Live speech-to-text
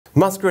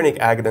Muscarinic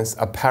agonists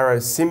are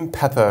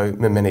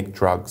parasympathomimetic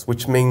drugs,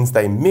 which means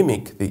they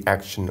mimic the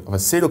action of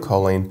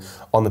acetylcholine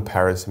on the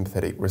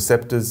parasympathetic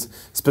receptors,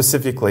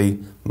 specifically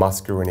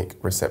muscarinic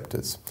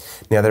receptors.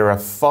 Now, there are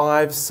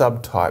 5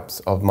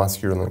 subtypes of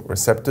muscarinic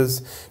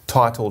receptors,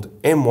 titled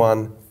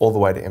M1 all the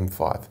way to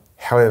M5.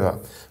 However,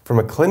 from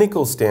a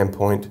clinical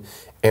standpoint,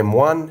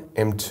 M1,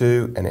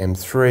 M2 and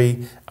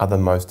M3 are the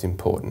most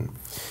important.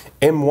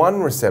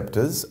 M1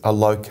 receptors are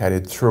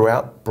located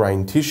throughout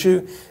brain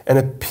tissue and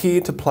appear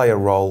to play a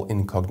role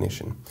in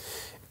cognition.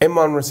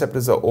 M1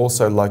 receptors are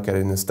also located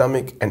in the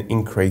stomach and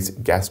increase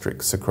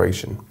gastric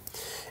secretion.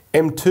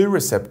 M2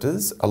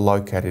 receptors are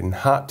located in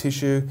heart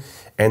tissue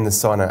and the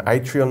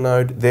sinoatrial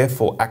node,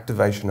 therefore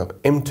activation of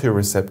M2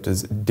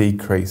 receptors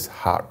decrease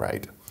heart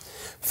rate.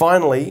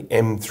 Finally,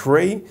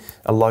 M3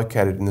 are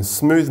located in the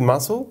smooth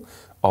muscle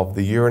of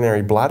the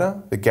urinary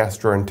bladder, the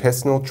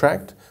gastrointestinal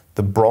tract,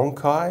 the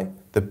bronchi,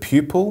 the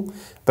pupil,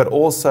 but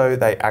also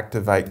they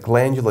activate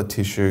glandular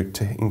tissue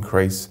to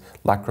increase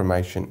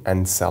lacrimation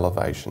and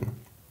salivation.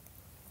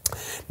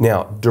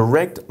 Now,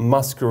 direct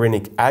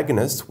muscarinic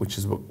agonists, which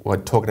is what we're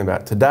talking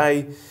about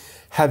today,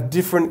 have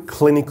different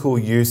clinical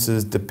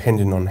uses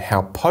depending on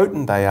how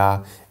potent they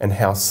are and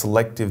how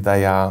selective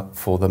they are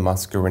for the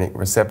muscarinic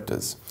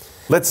receptors.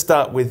 Let's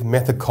start with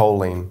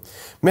methacholine.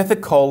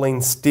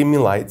 Methacholine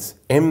stimulates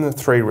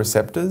M3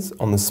 receptors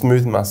on the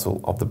smooth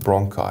muscle of the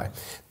bronchi,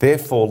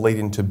 therefore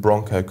leading to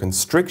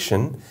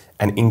bronchoconstriction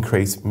and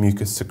increased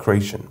mucus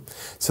secretion.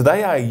 So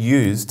they are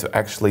used to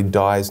actually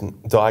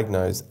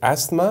diagnose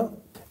asthma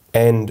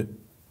and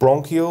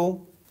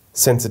bronchial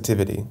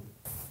sensitivity.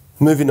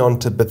 Moving on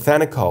to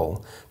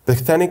bethanechol.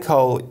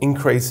 Bethanechol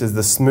increases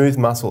the smooth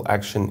muscle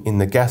action in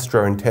the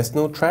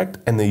gastrointestinal tract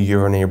and the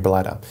urinary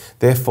bladder,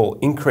 therefore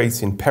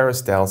increasing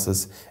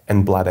peristalsis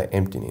and bladder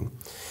emptying.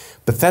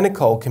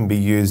 Bethanechol can be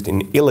used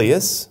in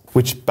ileus,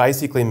 which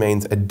basically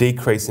means a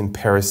decrease in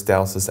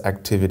peristalsis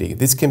activity.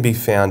 This can be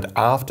found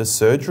after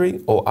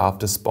surgery or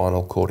after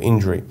spinal cord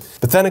injury.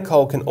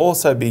 Bethanechol can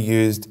also be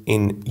used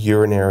in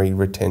urinary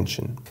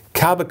retention.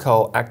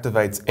 Carbachol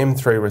activates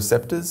M3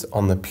 receptors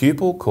on the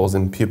pupil,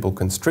 causing pupil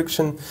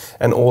constriction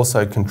and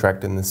also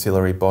contracting the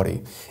ciliary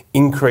body,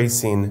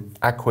 increasing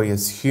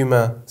aqueous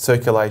humor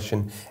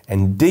circulation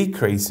and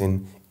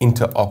decreasing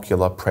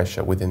interocular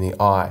pressure within the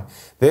eye.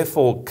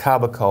 Therefore,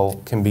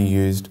 carbachol can be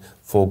used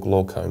for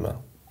glaucoma.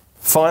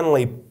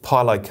 Finally,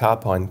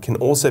 pilocarpine can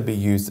also be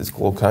used as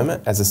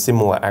glaucoma as a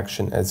similar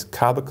action as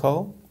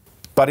carbachol.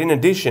 But in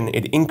addition,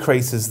 it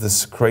increases the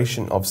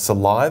secretion of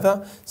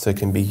saliva, so it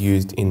can be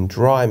used in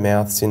dry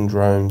mouth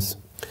syndromes,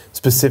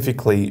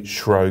 specifically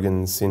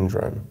Sjogren's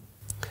syndrome.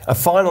 A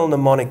final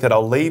mnemonic that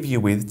I'll leave you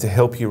with to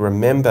help you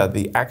remember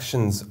the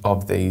actions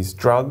of these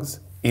drugs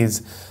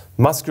is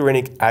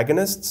muscarinic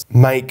agonists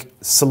make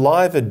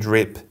saliva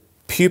drip,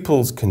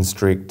 pupils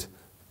constrict,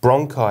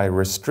 bronchi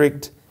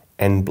restrict,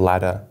 and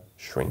bladder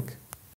shrink.